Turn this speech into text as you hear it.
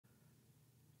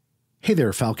Hey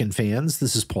there, Falcon fans.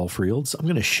 This is Paul Frields. I'm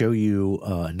going to show you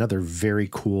another very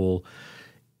cool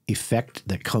effect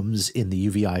that comes in the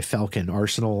UVI Falcon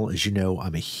arsenal. As you know,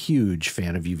 I'm a huge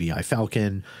fan of UVI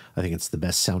Falcon. I think it's the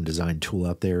best sound design tool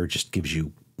out there. It just gives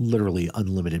you literally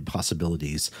unlimited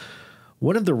possibilities.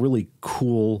 One of the really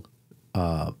cool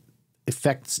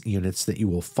effects units that you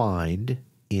will find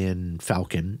in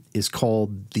Falcon is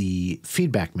called the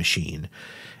feedback machine.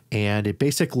 And it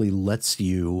basically lets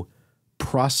you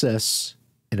process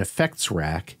an effects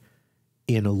rack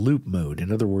in a loop mode.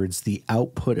 In other words, the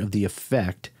output of the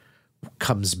effect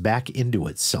comes back into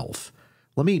itself.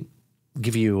 Let me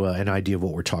give you an idea of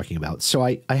what we're talking about. So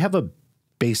I have a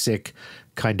basic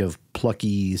kind of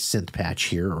plucky synth patch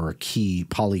here, or a key,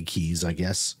 poly keys, I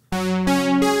guess.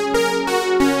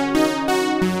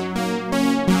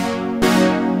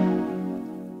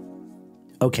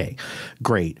 Okay,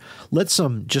 great. Let's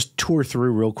just tour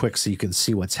through real quick so you can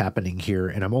see what's happening here.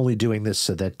 And I'm only doing this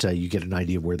so that you get an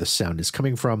idea of where the sound is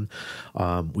coming from.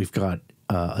 We've got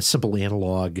a simple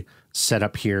analog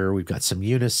setup here. We've got some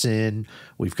unison.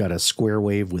 We've got a square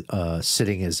wave with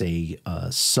sitting as a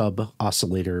sub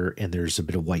oscillator, and there's a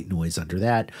bit of white noise under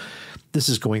that. This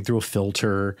is going through a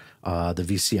filter, the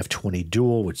VCF20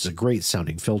 Dual, which is a great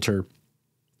sounding filter.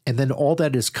 And then all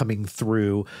that is coming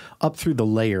through, up through the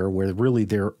layer where really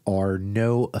there are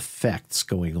no effects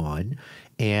going on.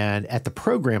 And at the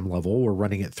program level, we're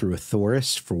running it through a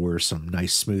chorus for some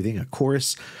nice smoothing, a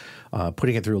chorus,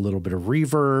 putting it through a little bit of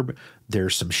reverb.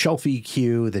 There's some shelf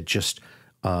EQ that just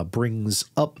brings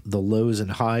up the lows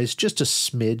and highs just a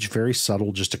smidge, very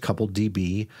subtle, just a couple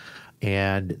dB.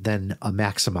 And then a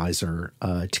maximizer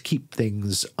to keep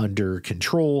things under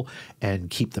control and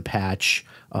keep the patch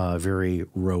very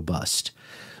robust.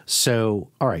 So,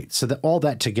 all right, so all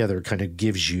that together kind of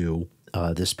gives you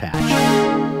this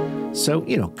patch. So,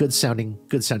 you know, good sounding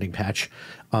patch.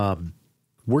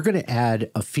 We're going to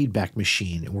add a feedback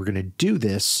machine, and we're going to do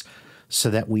this so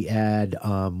that we add,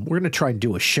 we're going to try and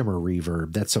do a shimmer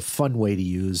reverb. That's a fun way to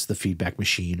use the feedback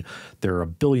machine. There are a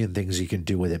billion things you can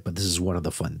do with it, but this is one of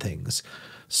the fun things.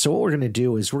 So what we're going to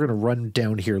do is we're going to run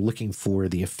down here looking for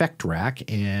the effect rack,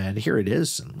 and here it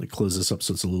is. And let me close this up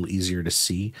so it's a little easier to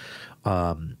see.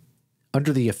 Under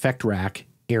the effect rack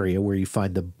area where you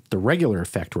find the regular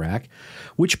effect rack,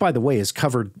 which, by the way, is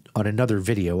covered on another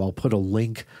video. I'll put a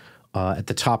link at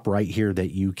the top right here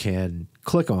that you can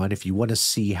click on if you want to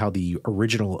see how the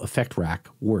original effect rack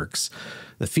works.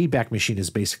 The feedback machine is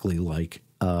basically like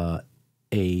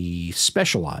a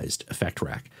specialized effect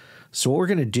rack. So what we're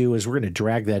going to do is we're going to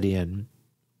drag that in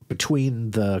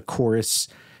between the chorus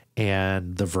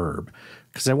and the verb,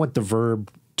 because I want the verb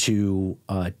to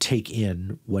take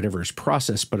in whatever's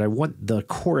processed, but I want the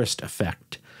chorus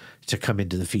effect to come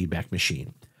into the feedback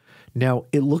machine. Now,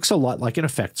 it looks a lot like an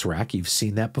effects rack. You've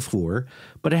seen that before,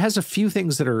 but it has a few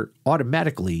things that are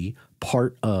automatically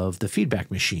part of the feedback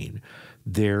machine.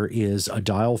 There is a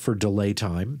dial for delay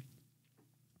time,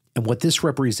 and what this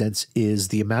represents is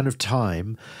the amount of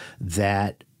time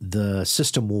that the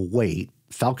system will wait,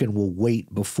 Falcon will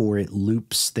wait before it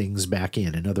loops things back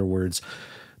in. In other words,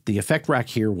 the effect rack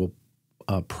here will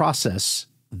process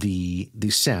the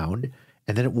sound,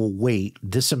 and then it will wait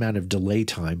this amount of delay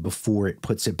time before it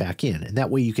puts it back in. And that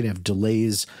way you can have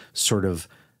delays sort of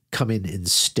come in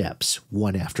steps,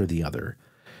 one after the other.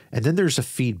 And then there's a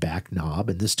feedback knob,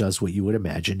 and this does what you would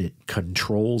imagine. It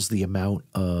controls the amount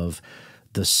of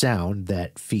the sound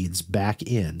that feeds back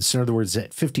in. So in other words,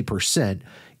 at 50%,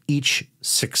 each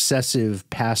successive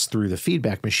pass through the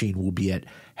feedback machine will be at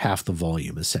half the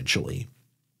volume, essentially.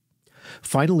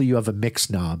 Finally, you have a mix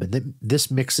knob, and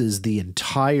this mixes the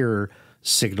entire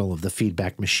signal of the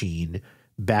feedback machine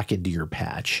back into your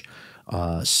patch.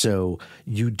 So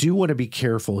you do want to be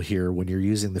careful here when you're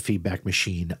using the feedback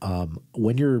machine.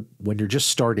 When you're just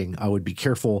starting, I would be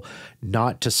careful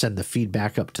not to send the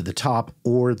feedback up to the top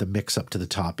or the mix up to the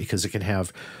top, because it can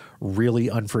have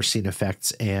really unforeseen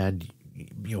effects. And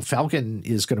you know, Falcon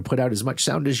is going to put out as much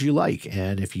sound as you like.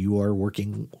 And if you are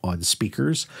working on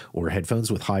speakers or headphones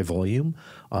with high volume,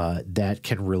 that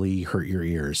can really hurt your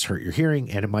ears, hurt your hearing,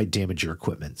 and it might damage your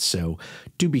equipment. So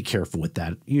do be careful with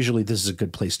that. Usually this is a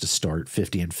good place to start,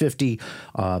 50 and 50.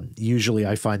 Usually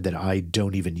I find that I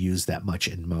don't even use that much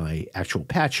in my actual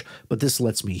patch, but this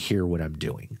lets me hear what I'm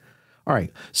doing. All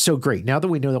right, so great. Now that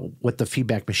we know what the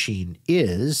feedback machine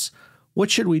is,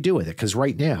 what should we do with it? Because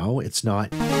right now it's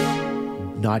not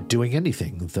doing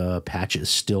anything. The patch is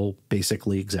still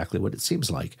basically exactly what it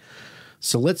seems like.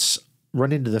 So let's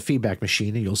run into the feedback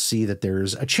machine, and you'll see that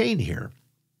there's a chain here.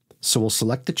 So we'll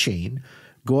select the chain,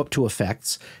 go up to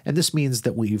effects, and this means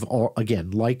that we've all,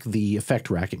 again, like the effect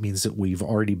rack, it means that we've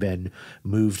already been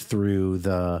moved through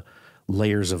the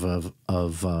layers of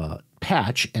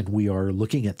patch, and we are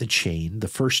looking at the chain, the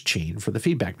first chain for the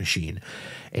feedback machine.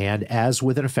 And as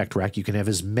with an effect rack, you can have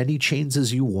as many chains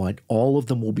as you want. All of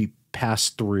them will be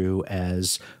passed through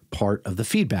as part of the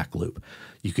feedback loop.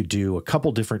 You could do a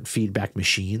couple different feedback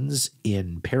machines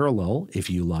in parallel if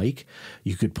you like.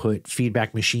 You could put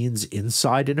feedback machines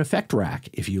inside an effect rack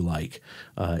if you like.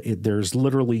 There's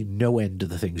literally no end to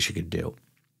the things you can do.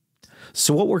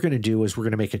 So what we're going to do is we're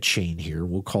going to make a chain here.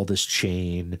 We'll call this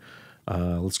chain,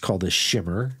 let's call this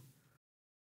shimmer.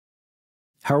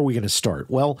 How are we going to start?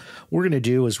 Well, what we're going to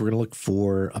do is we're going to look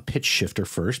for a pitch shifter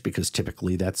first, because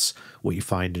typically that's what you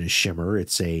find in a shimmer.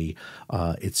 It's a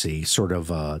sort of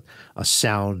a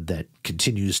sound that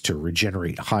continues to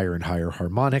regenerate higher and higher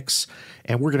harmonics.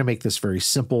 And we're going to make this very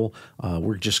simple.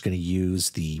 We're just going to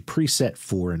use the preset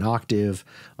for an octave,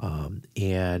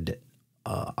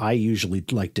 I usually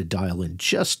like to dial in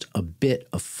just a bit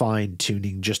of fine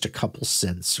tuning, just a couple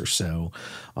cents or so,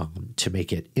 to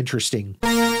make it interesting.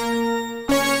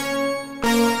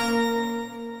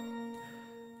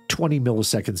 20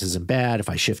 milliseconds isn't bad if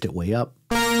I shift it way up.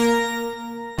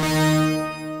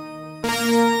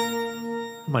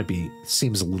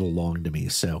 Seems a little long to me,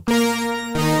 so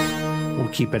we'll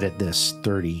keep it at this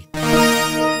 30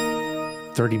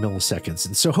 milliseconds.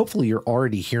 And so hopefully you're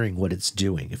already hearing what it's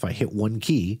doing. If I hit one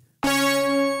key,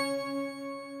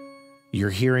 you're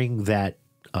hearing that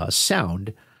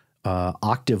sound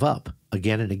octave up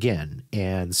again and again.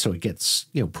 And so it gets,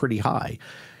 pretty high.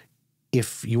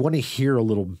 If you want to hear a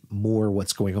little more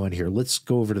what's going on here, let's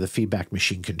go over to the feedback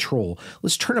machine control.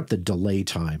 Let's turn up the delay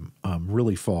time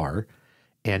really far.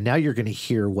 And now you're going to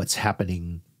hear what's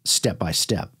happening step by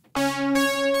step.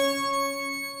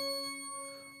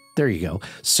 There you go.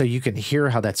 So you can hear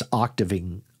how that's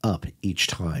octaving up each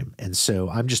time. And so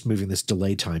I'm just moving this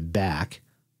delay time back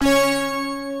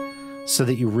so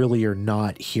that you really are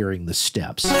not hearing the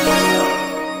steps.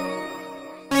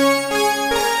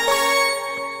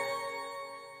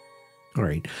 All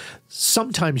right.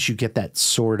 Sometimes you get that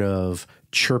sort of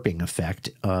chirping effect,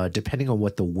 depending on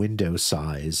what the window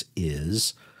size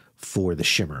is for the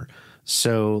shimmer.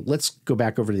 So let's go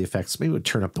back over to the effects. Maybe we'll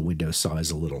turn up the window size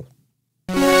a little.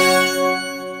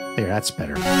 There, that's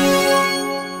better.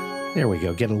 There we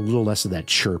go. Getting a little less of that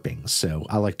chirping. So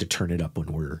I like to turn it up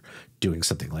when we're doing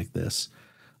something like this.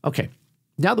 Okay.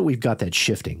 Now that we've got that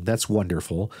shifting, that's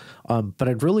wonderful. But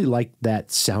I'd really like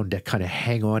that sound to kind of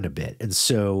hang on a bit. And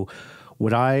so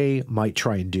what I might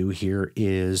try and do here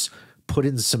is put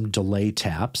in some delay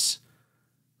taps,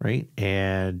 right?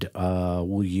 And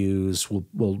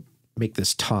we'll make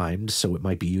this timed, so it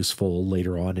might be useful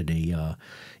later on in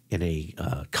a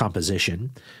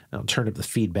composition. I'll turn up the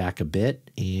feedback a bit,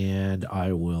 and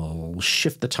I will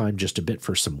shift the time just a bit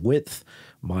for some width,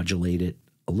 modulate it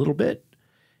a little bit,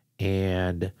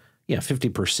 and yeah,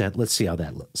 50%. Let's see how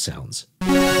that sounds.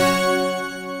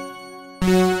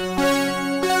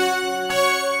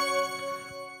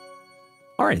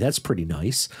 All right, that's pretty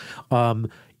nice.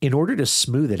 In order to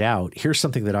smooth it out, here's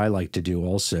something that I like to do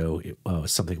also,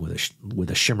 something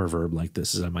with a shimmer verb like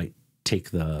this, is I might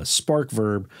take the spark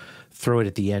verb, throw it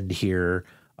at the end here,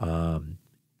 add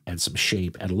some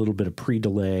shape, add a little bit of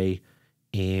pre-delay,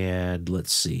 and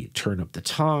let's see, turn up the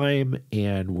time,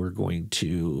 and we're going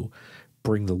to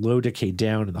bring the low decay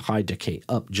down and the high decay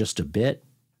up just a bit.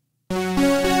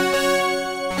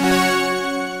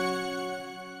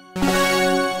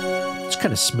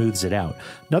 Kind of smooths it out.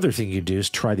 Another thing you do is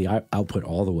try the output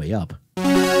all the way up.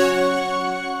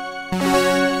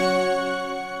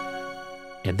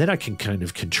 And then I can kind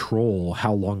of control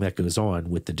how long that goes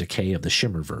on with the decay of the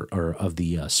shimmer verb, or of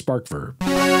the spark verb.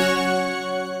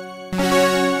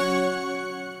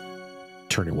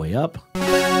 Turn it way up.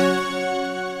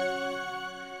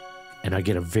 And I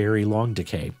get a very long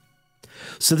decay.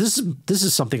 So this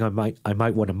is something I might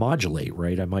want to modulate,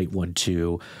 right? I might want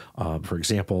to, for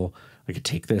example, I could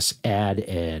take this, add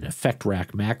an effect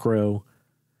rack macro,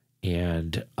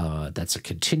 and that's a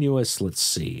continuous. Let's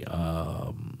see.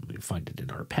 Let me find it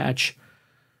in our patch.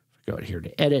 Go out here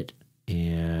to edit,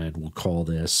 and we'll call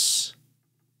this.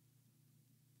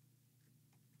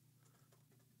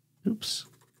 Oops.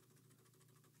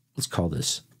 Let's call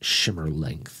this shimmer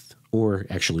length. Or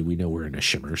actually, we know we're in a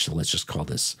shimmer, so let's just call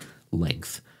this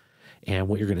length. And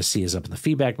what you're going to see is up in the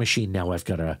feedback machine. Now I've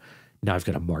got a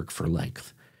mark for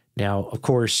length. Now, of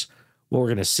course, what we're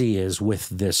going to see is with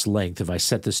this length, if I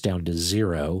set this down to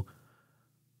 0,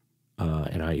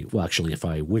 and if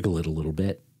I wiggle it a little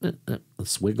bit,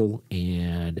 let's wiggle,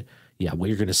 and yeah, what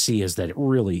you're going to see is that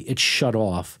it shut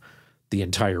off the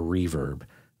entire reverb.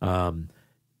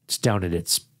 It's down at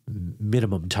its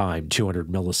minimum time, 200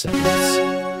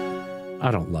 milliseconds.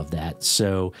 I don't love that,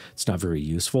 so it's not very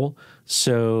useful.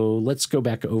 So let's go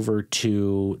back over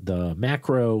to the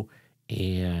macro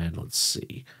and let's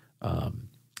see.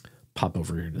 Pop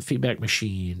over here to the feedback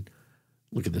machine.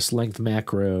 Look at this length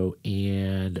macro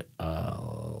and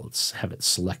let's have it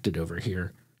selected over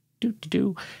here.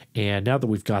 And now that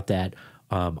we've got that,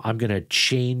 I'm going to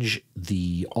change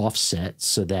the offset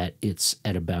so that it's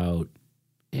at about,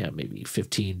 maybe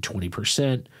 15,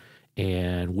 20%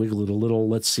 and wiggle it a little.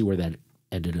 Let's see where that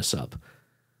ended us up.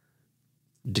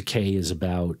 Decay is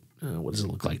about, what does it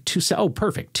look like? Oh,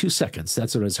 perfect. 2 seconds.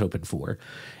 That's what I was hoping for.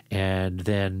 And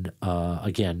then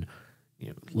again,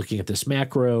 looking at this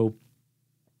macro,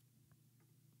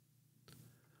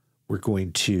 we're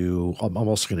going to, I'm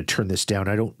also going to turn this down.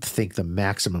 I don't think the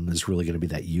maximum is really going to be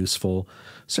that useful.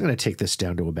 So I'm going to take this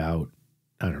down to about,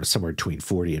 I don't know, somewhere between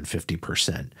 40 and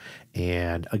 50%.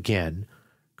 And again,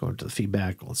 going to the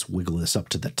feedback, let's wiggle this up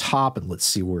to the top and let's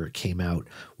see where it came out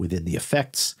within the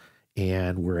effects.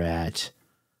 And we're at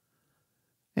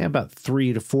about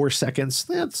 3 to 4 seconds.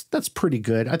 That's pretty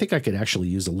good. I think I could actually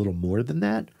use a little more than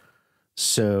that.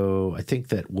 So I think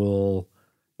that we'll,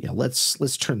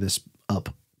 let's turn this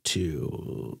up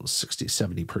to 60,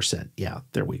 70%. Yeah,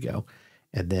 there we go.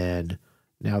 And then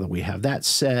now that we have that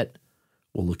set,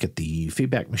 we'll look at the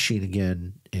feedback machine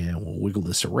again and we'll wiggle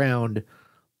this around,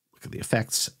 look at the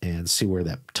effects and see where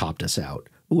that topped us out.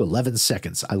 Ooh, 11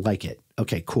 seconds. I like it.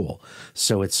 Okay, cool.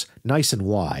 So it's nice and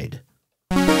wide.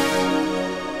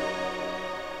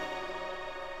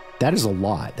 That is a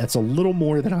lot. That's a little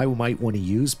more than I might want to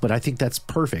use, but I think that's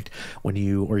perfect. When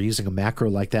you are using a macro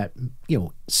like that,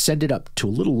 send it up to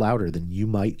a little louder than you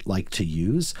might like to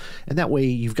use. And that way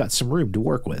you've got some room to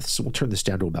work with. So we'll turn this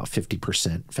down to about 50%.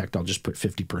 In fact, I'll just put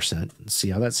 50% and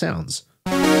see how that sounds.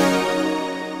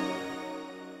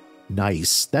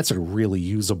 Nice. That's a really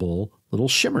usable little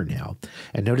shimmer now.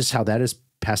 And notice how that is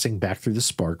passing back through the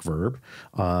spark verb,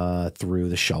 through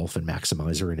the shelf and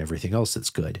maximizer and everything else that's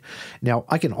good. Now,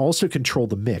 I can also control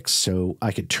the mix, so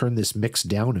I can turn this mix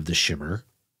down of the shimmer.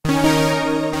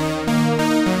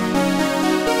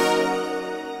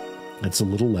 It's a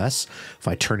little less. If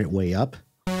I turn it way up,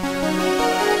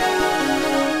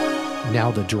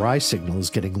 now the dry signal is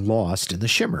getting lost in the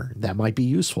shimmer. That might be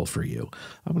useful for you.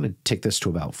 I'm going to take this to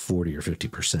about 40 or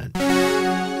 50%.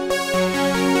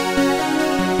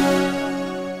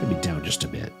 Maybe down just a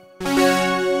bit.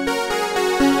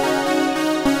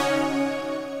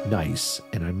 Nice.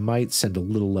 And I might send a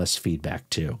little less feedback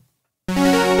too. I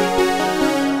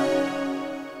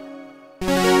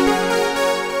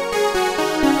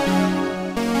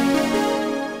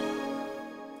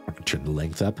can turn the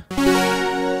length up.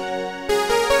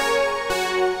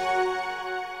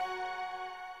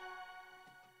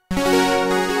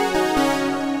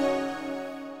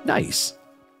 Nice.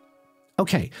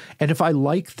 Okay, and if I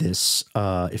like this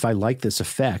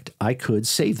effect, I could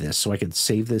save this. So I could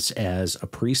save this as a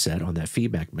preset on that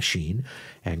feedback machine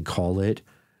and call it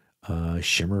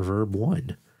Shimmer Verb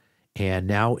 1. And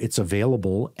now it's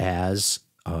available as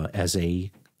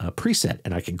a preset,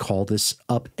 and I can call this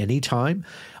up anytime.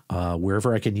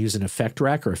 Wherever I can use an effect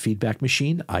rack or a feedback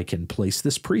machine, I can place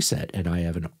this preset, and I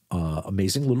have an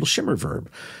amazing little shimmer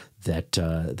verb that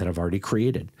I've already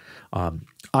created.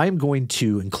 I'm going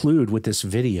to include with this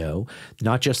video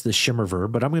not just the shimmer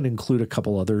verb, but I'm going to include a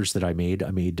couple others that I made.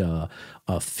 I made a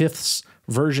fifths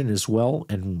version as well,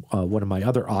 and one of my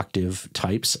other octave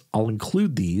types. I'll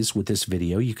include these with this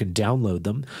video. You can download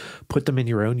them, put them in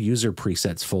your own user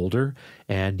presets folder,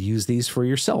 and use these for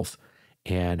yourself.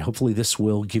 And hopefully this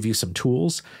will give you some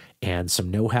tools and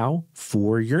some know-how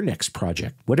for your next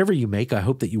project. Whatever you make, I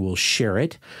hope that you will share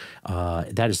it.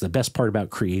 That is the best part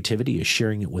about creativity, is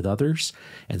sharing it with others.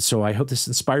 And so I hope this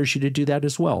inspires you to do that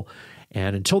as well.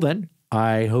 And until then,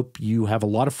 I hope you have a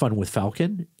lot of fun with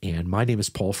Falcon. And my name is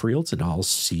Paul Frields, and I'll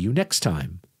see you next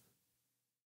time.